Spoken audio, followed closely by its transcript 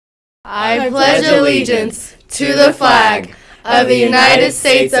I pledge allegiance to the flag of the United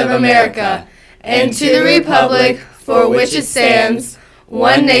States of America and to the republic for which it stands,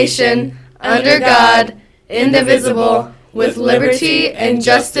 one nation, under God, indivisible, with liberty and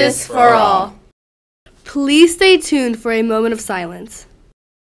justice for all. Please stay tuned for a moment of silence.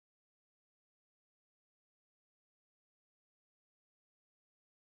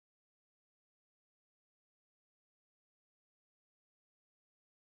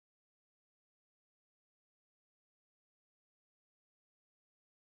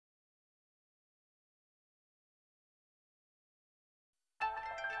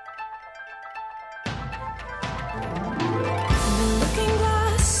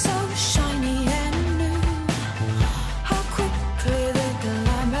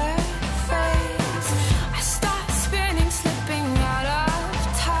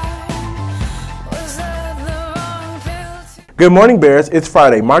 Good morning, Bears. It's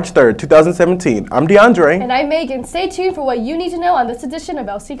Friday, March 3rd, 2017. I'm DeAndre. And I'm Megan. Stay tuned for what you need to know on this edition of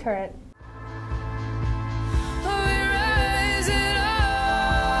LC Current.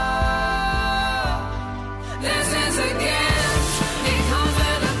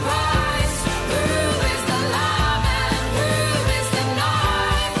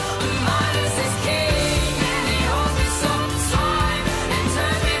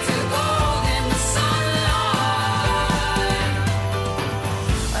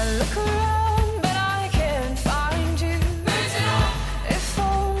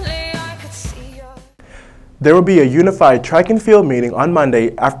 There will be a unified track and field meeting on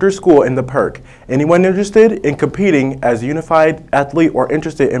Monday after school in the Perk. Anyone interested in competing as a unified athlete or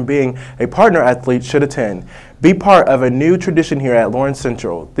interested in being a partner athlete should attend. Be part of a new tradition here at Lawrence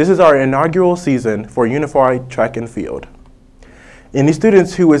Central. This is our inaugural season for unified track and field. Any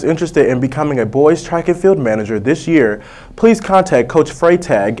students who is interested in becoming a boys track and field manager this year, please contact Coach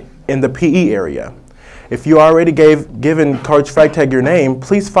Freitag in the PE area. If you already given Coach Freitag your name,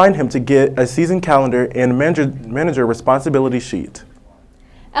 please find him to get a season calendar and manager responsibility sheet.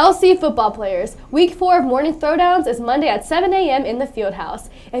 LC football players, week 4 of morning throwdowns is Monday at 7 a.m. in the field house.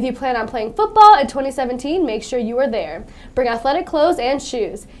 If you plan on playing football in 2017, make sure you are there. Bring athletic clothes and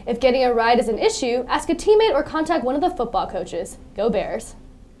shoes. If getting a ride is an issue, ask a teammate or contact one of the football coaches. Go Bears!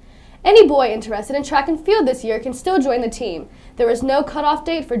 Any boy interested in track and field this year can still join the team. There is no cutoff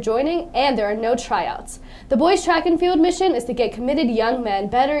date for joining, and there are no tryouts. The boys' track and field mission is to get committed young men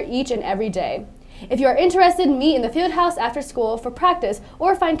better each and every day. If you are interested, meet in the field house after school for practice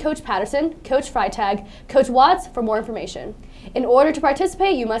or find Coach Patterson, Coach Freitag, Coach Watts for more information. In order to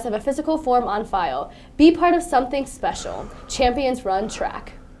participate, you must have a physical form on file. Be part of something special. Champions run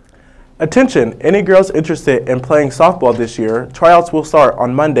track. Attention, any girls interested in playing softball this year, tryouts will start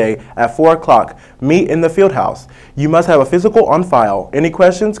on Monday at 4 o'clock. Meet in the field house. You must have a physical on file. Any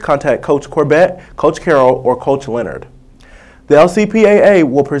questions, contact Coach Corbett, Coach Carroll, or Coach Leonard. The LCPAA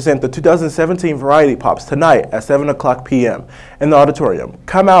will present the 2017 Variety Pops tonight at 7 o'clock p.m. in the auditorium.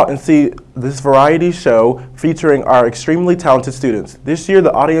 Come out and see this variety show featuring our extremely talented students. This year,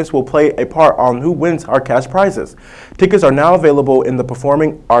 the audience will play a part on who wins our cash prizes. Tickets are now available in the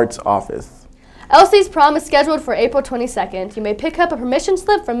Performing Arts office. LC's prom is scheduled for April 22nd. You may pick up a permission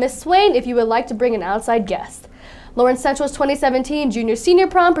slip from Miss Swain if you would like to bring an outside guest. Lawrence Central's 2017 Junior-Senior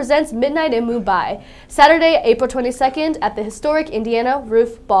Prom presents Midnight in Mumbai, Saturday, April 22nd at the historic Indiana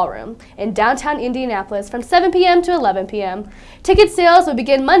Roof Ballroom in downtown Indianapolis from 7 p.m. to 11 p.m. Ticket sales will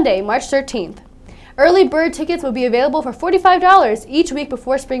begin Monday, March 13th. Early bird tickets will be available for $45 each week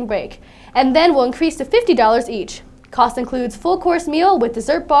before spring break, and then will increase to $50 each. Cost includes full course meal with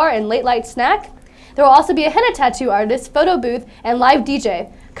dessert bar and late light snack. There will also be a henna tattoo artist, photo booth, and live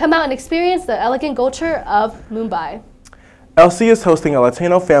DJ. Come out and experience the elegant culture of Mumbai. LC is hosting a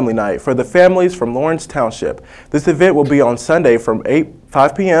Latino family night for the families from Lawrence Township. This event will be on Sunday from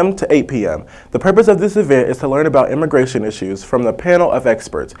 5 p.m. to 8 p.m. The purpose of this event is to learn about immigration issues from the panel of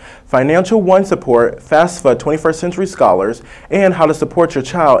experts, Financial One support, FAFSA 21st Century Scholars, and how to support your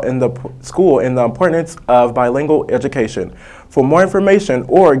child in the school and the importance of bilingual education. For more information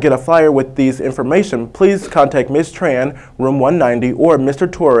or get a flyer with these information, please contact Ms. Tran, room 190, or Mr.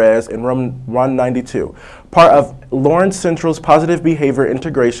 Torres in room 192. Part of Lawrence Central's Positive Behavior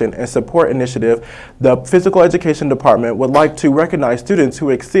Integration and Support Initiative, the Physical Education Department would like to recognize students who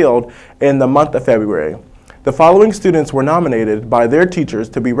excelled in the month of February. The following students were nominated by their teachers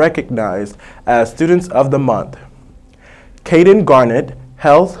to be recognized as Students of the Month: Caden Garnett,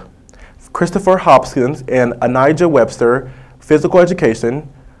 Health; Christopher Hopkins and Anijah Webster, Physical Education;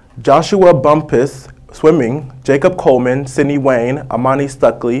 Joshua Bumpus, Swimming; Jacob Coleman, Sydney Wayne, Amani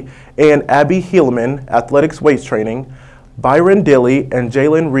Stuckley, and Abby Heelman, Athletics Weight Training; Byron Dilly and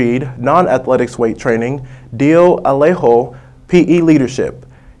Jalen Reed, non-athletics weight training, Dio Alejo, PE leadership.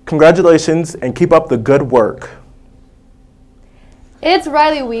 Congratulations and keep up the good work. It's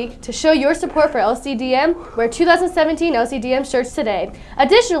Riley Week. To show your support for LCDM, wear 2017 LCDM shirts today.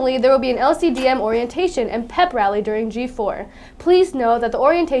 Additionally, there will be an LCDM orientation and pep rally during G4. Please know that the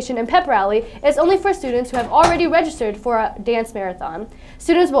orientation and pep rally is only for students who have already registered for a dance marathon.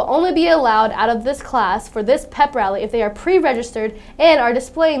 Students will only be allowed out of this class for this pep rally if they are pre-registered and are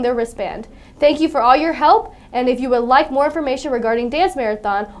displaying their wristband. Thank you for all your help, and if you would like more information regarding Dance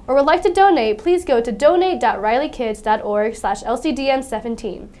Marathon or would like to donate, please go to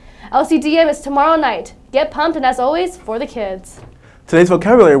donate.rileykids.org/LCDM17. LCDM is tomorrow night. Get pumped, and as always, for the kids. Today's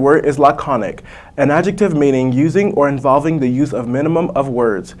vocabulary word is laconic, an adjective meaning using or involving the use of minimum of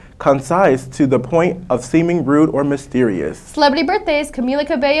words, concise to the point of seeming rude or mysterious. Celebrity birthdays: Camila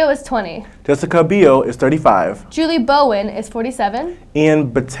Cabello is 20. Jessica Biel is 35. Julie Bowen is 47. Ian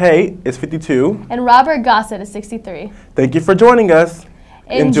Bate is 52. And Robert Gossett is 63. Thank you for joining us.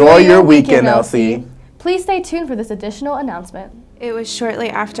 Enjoy your weekend, Elsie. Please stay tuned for this additional announcement. It was shortly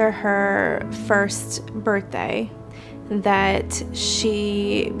after her first birthday that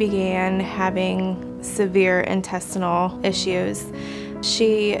she began having severe intestinal issues.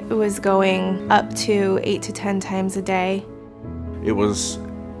 She was going up to 8 to 10 times a day. It was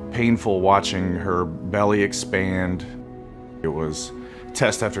painful watching her belly expand. It was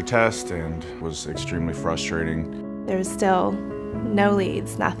test after test and was extremely frustrating. There was still no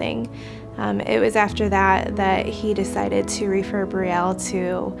leads, nothing. It was after that he decided to refer Brielle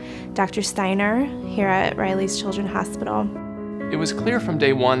to Dr. Steiner here at Riley's Children's Hospital. It was clear from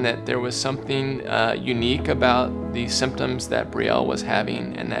day one that there was something unique about the symptoms that Brielle was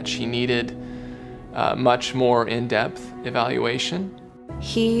having and that she needed much more in-depth evaluation.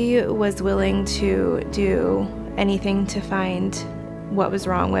 He was willing to do anything to find what was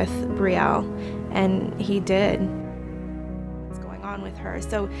wrong with Brielle, and he did. With her.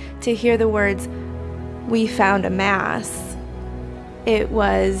 So to hear the words, "We found a mass," it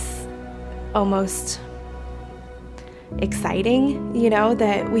was almost exciting, you know,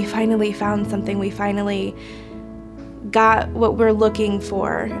 that we finally found something, we finally got what we're looking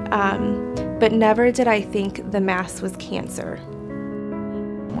for. But never did I think the mass was cancer.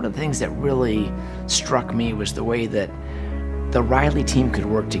 One of the things that really struck me was the way that the Riley team could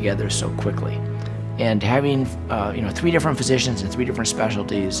work together so quickly. And having 3 different physicians and 3 different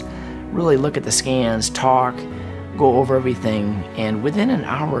specialties really look at the scans, talk, go over everything, and within an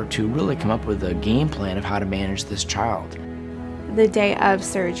hour or two really come up with a game plan of how to manage this child. The day of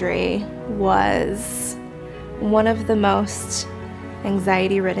surgery was one of the most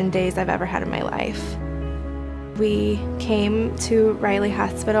anxiety-ridden days I've ever had in my life. We came to Riley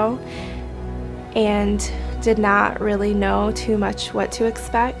Hospital and did not really know too much what to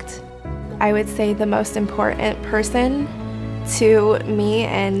expect. I would say the most important person to me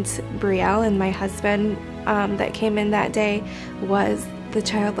and Brielle and my husband that came in that day was the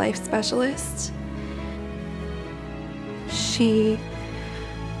child life specialist. She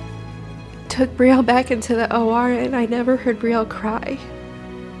took Brielle back into the OR, and I never heard Brielle cry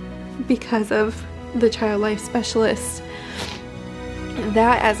because of the child life specialist.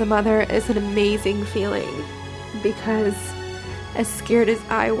 That, as a mother, is an amazing feeling, because as scared as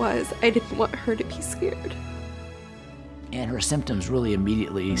I was, I didn't want her to be scared. And her symptoms really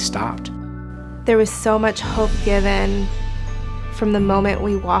immediately stopped. There was so much hope given from the moment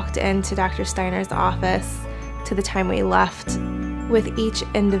we walked into Dr. Steiner's office to the time we left. With each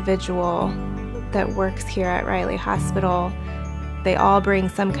individual that works here at Riley Hospital, they all bring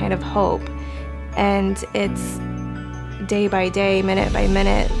some kind of hope. And it's day by day, minute by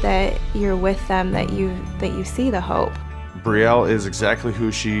minute, that you're with them, that you see the hope. Brielle is exactly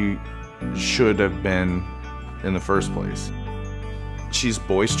who she should have been in the first place. She's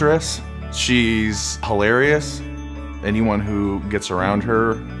boisterous, she's hilarious. Anyone who gets around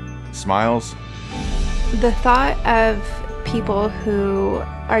her smiles. The thought of people who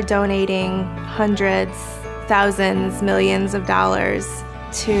are donating hundreds, thousands, millions of dollars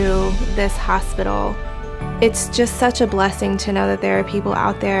to this hospital, it's just such a blessing to know that there are people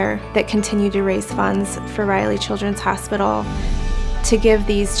out there that continue to raise funds for Riley Children's Hospital to give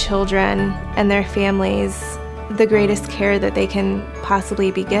these children and their families the greatest care that they can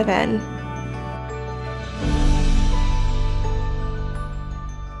possibly be given.